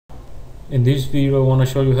In this video I want to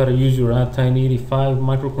show you how to use your ATtiny85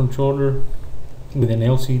 microcontroller with an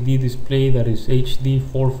LCD display that is HD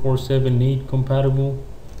 4478 compatible.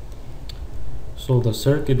 So the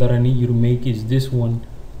circuit that I need you to make is this one.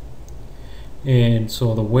 And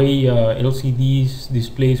so the way LCDs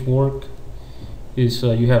displays work is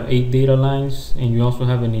you have 8 data lines, and you also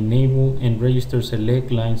have an enable and register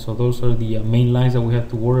select line. So those are the main lines that we have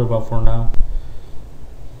to worry about for now.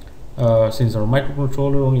 Since our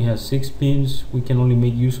microcontroller only has 6 pins, we can only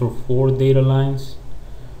make use of 4 data lines.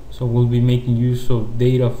 So we'll be making use of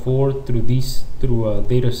data 4 through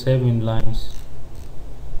data 7 lines.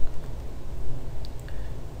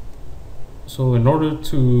 So in order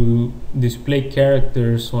to display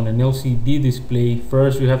characters on an LCD display,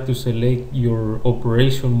 first you have to select your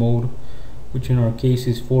operation mode, which in our case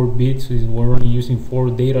is 4 bits, is we're only using 4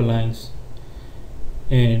 data lines.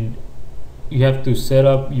 And you have to set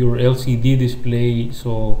up your LCD display,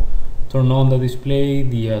 so turn on the display,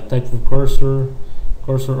 the type of cursor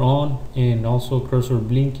on, and also cursor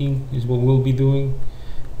blinking is what we'll be doing,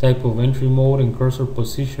 type of entry mode, and cursor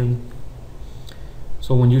position.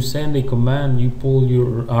 So when you send a command, you pull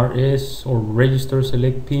your RS or register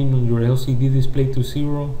select pin on your LCD display to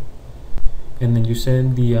 0, and then you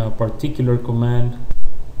send the particular command.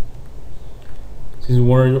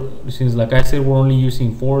 Since like I said, we're only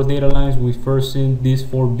using 4 data lines, we first send these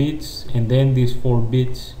 4 bits and then these 4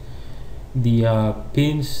 bits. The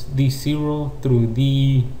pins D0 through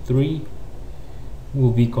D3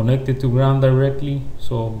 will be connected to ground directly.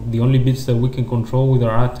 So the only bits that we can control with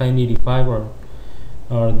our ATtiny85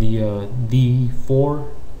 are the D4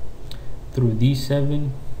 through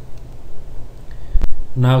D7.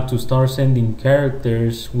 Now to start sending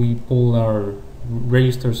characters, we pull our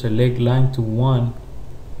register select line to 1,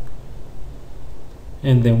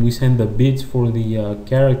 and then we send the bits for the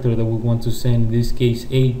character that we want to send, in this case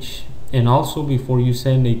H. And also, before you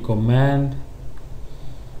send a command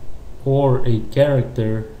or a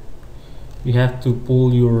character, you have to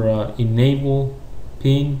pull your enable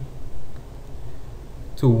pin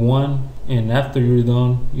to 1, and after you're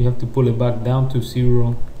done you have to pull it back down to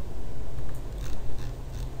 0.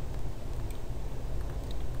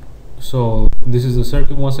 So this is the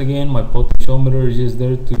circuit once again. My potentiometer is just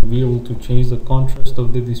there to be able to change the contrast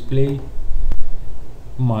of the display.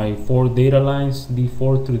 My 4 data lines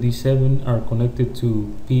D4 through D7 are connected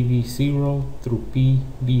to PV0 through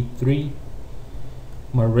PV3.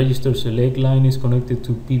 My register select line is connected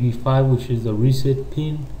to PV5, which is the reset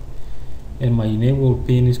pin, and my enable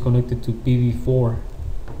pin is connected to PV4.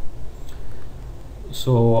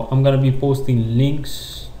 So I'm gonna be posting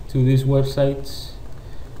links to these websites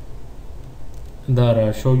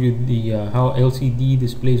that show you the how LCD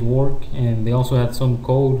displays work, and they also had some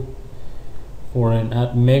code for an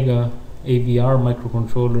ATmega AVR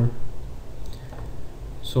microcontroller.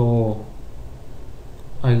 So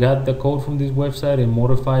I got the code from this website and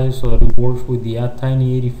modified it so that it works with the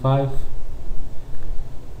ATtiny85.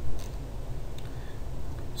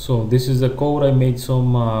 So this is the code. I made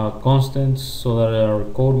some constants so that our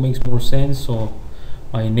code makes more sense. So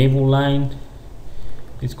my enable line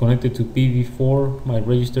is connected to PV4, my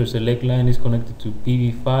register select line is connected to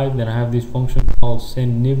PV5, then I have this function called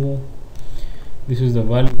send nibble. This is the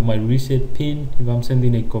value of my reset pin. If I'm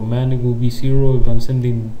sending a command, it will be 0. If I'm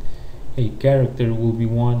sending a character, it will be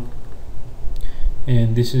 1.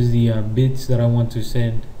 And this is the bits that I want to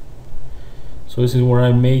send. So this is where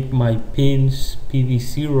I make my pins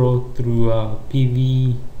PV0 through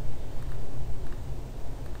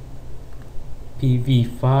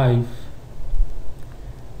PV5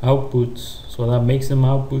 outputs, so that makes them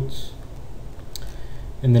outputs.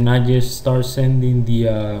 And then I just start sending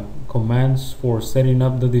the commands for setting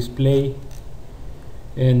up the display,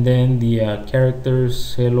 and then the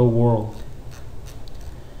characters hello world.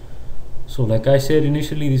 So like I said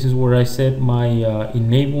initially, this is where I set my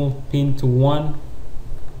enable pin to 1,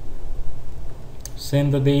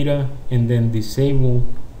 send the data, and then disable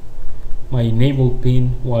my enable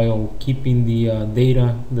pin while keeping the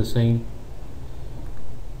data the same.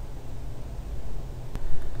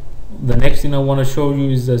 The next thing I want to show you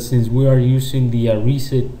is that since we are using the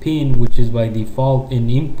reset pin, which is by default an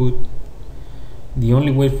input, the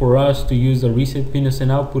only way for us to use the reset pin as an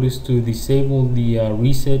output is to disable the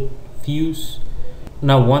reset fuse.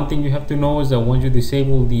 Now one thing you have to know is that once you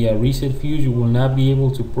disable the reset fuse, you will not be able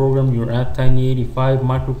to program your ATtiny85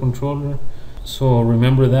 microcontroller. So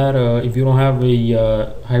remember that if you don't have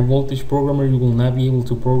a high voltage programmer, you will not be able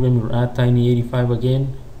to program your ATtiny85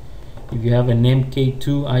 again. If you have an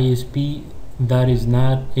MK2 ISP, that is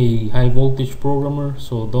not a high voltage programmer,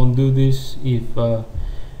 so don't do this if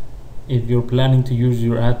if you're planning to use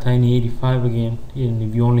your ATtiny85 again, and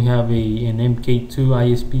if you only have an MK2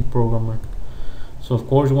 ISP programmer. So of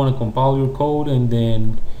course you want to compile your code, and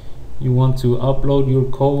then you want to upload your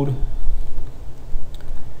code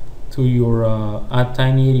to your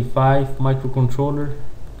ATtiny85 microcontroller.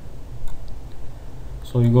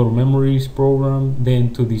 So you go to memories, program,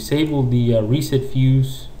 then to disable the reset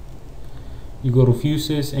fuse, you go to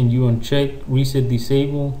fuses and you uncheck reset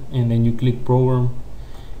disable, and then you click program,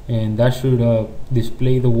 and that should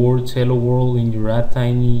display the words hello world in your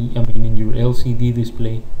in your LCD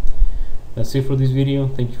display. That's it for this video.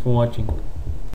 Thank you for watching.